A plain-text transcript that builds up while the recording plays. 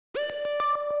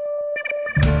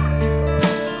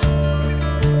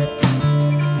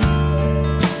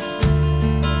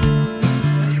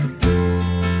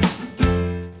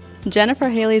Jennifer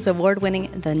Haley's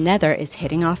award-winning The Nether is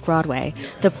hitting off Broadway.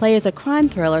 The play is a crime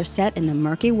thriller set in the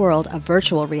murky world of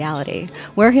virtual reality.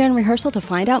 We're here in rehearsal to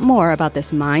find out more about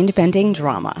this mind-bending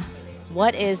drama.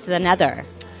 What is The Nether?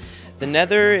 The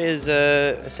Nether is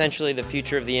essentially the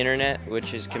future of the internet,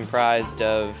 which is comprised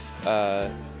of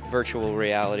virtual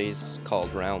realities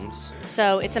called realms.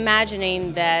 So it's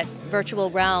imagining that virtual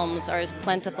realms are as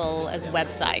plentiful as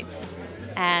websites,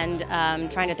 and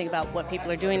trying to think about what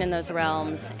people are doing in those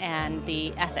realms and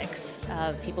the ethics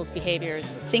of people's behaviors.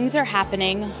 Things are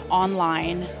happening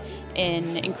online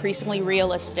in increasingly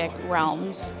realistic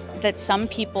realms that some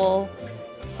people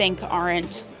think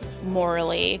aren't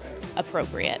morally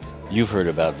appropriate. You've heard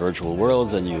about virtual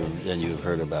worlds, and you've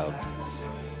heard about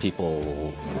people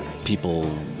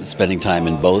spending time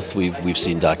in both. We've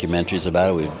seen documentaries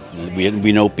about it.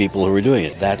 We know people who are doing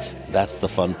it. That's the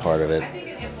fun part of it.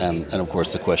 And of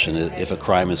course the question is, if a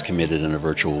crime is committed in a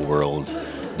virtual world,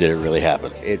 did it really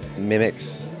happen? It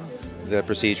mimics the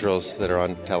procedurals that are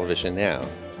on television now.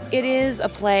 It is a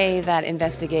play that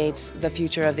investigates the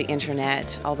future of the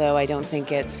internet, although I don't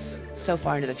think it's so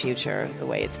far into the future the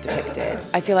way it's depicted.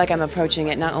 I feel like I'm approaching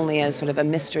it not only as sort of a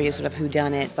mystery, as sort of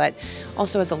whodunit, but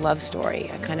also as a love story,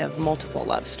 a kind of multiple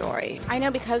love story. I know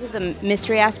because of the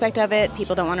mystery aspect of it,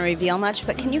 people don't want to reveal much,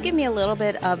 but can you give me a little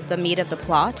bit of the meat of the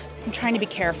plot? I'm trying to be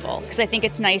careful because I think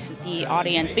it's nice that the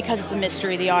audience, because it's a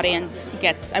mystery, the audience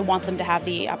I want them to have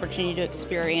the opportunity to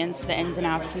experience the ins and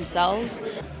outs themselves.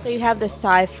 So you have the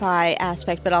sci-fi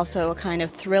aspect, but also a kind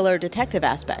of thriller detective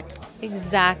aspect.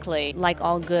 Exactly. Like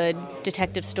all good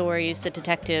detective stories, the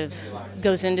detective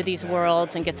goes into these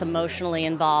worlds and gets emotionally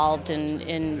involved and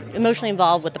emotionally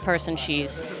involved with the person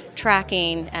she's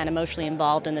tracking and emotionally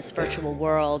involved in this virtual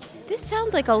world. This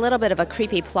sounds like a little bit of a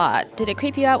creepy plot. Did it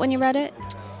creep you out when you read it?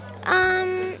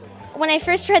 When I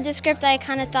first read the script, I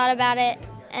kind of thought about it,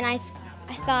 and I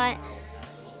thought,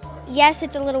 yes,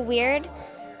 it's a little weird,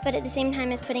 but at the same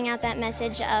time it's putting out that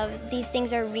message of these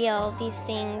things are real, these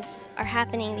things are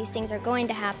happening, these things are going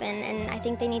to happen, and I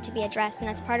think they need to be addressed, and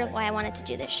that's part of why I wanted to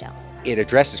do this show. It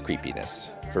addresses creepiness,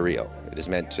 for real. It is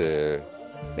meant to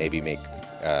maybe make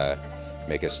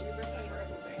us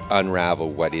unravel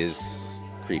what is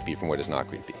creepy from what is not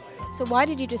creepy. So why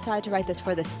did you decide to write this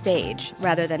for the stage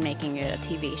rather than making it a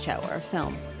TV show or a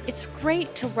film? It's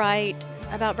great to write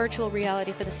about virtual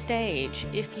reality for the stage.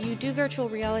 If you do virtual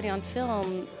reality on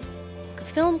film,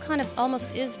 film kind of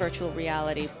almost is virtual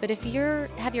reality. But if you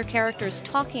have your characters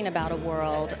talking about a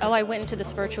world, oh, I went into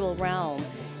this virtual realm,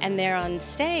 and they're on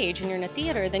stage and you're in a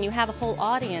theater, then you have a whole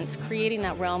audience creating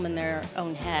that realm in their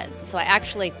own heads. So I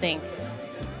actually think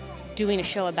doing a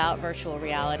show about virtual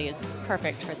reality is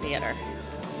perfect for theater.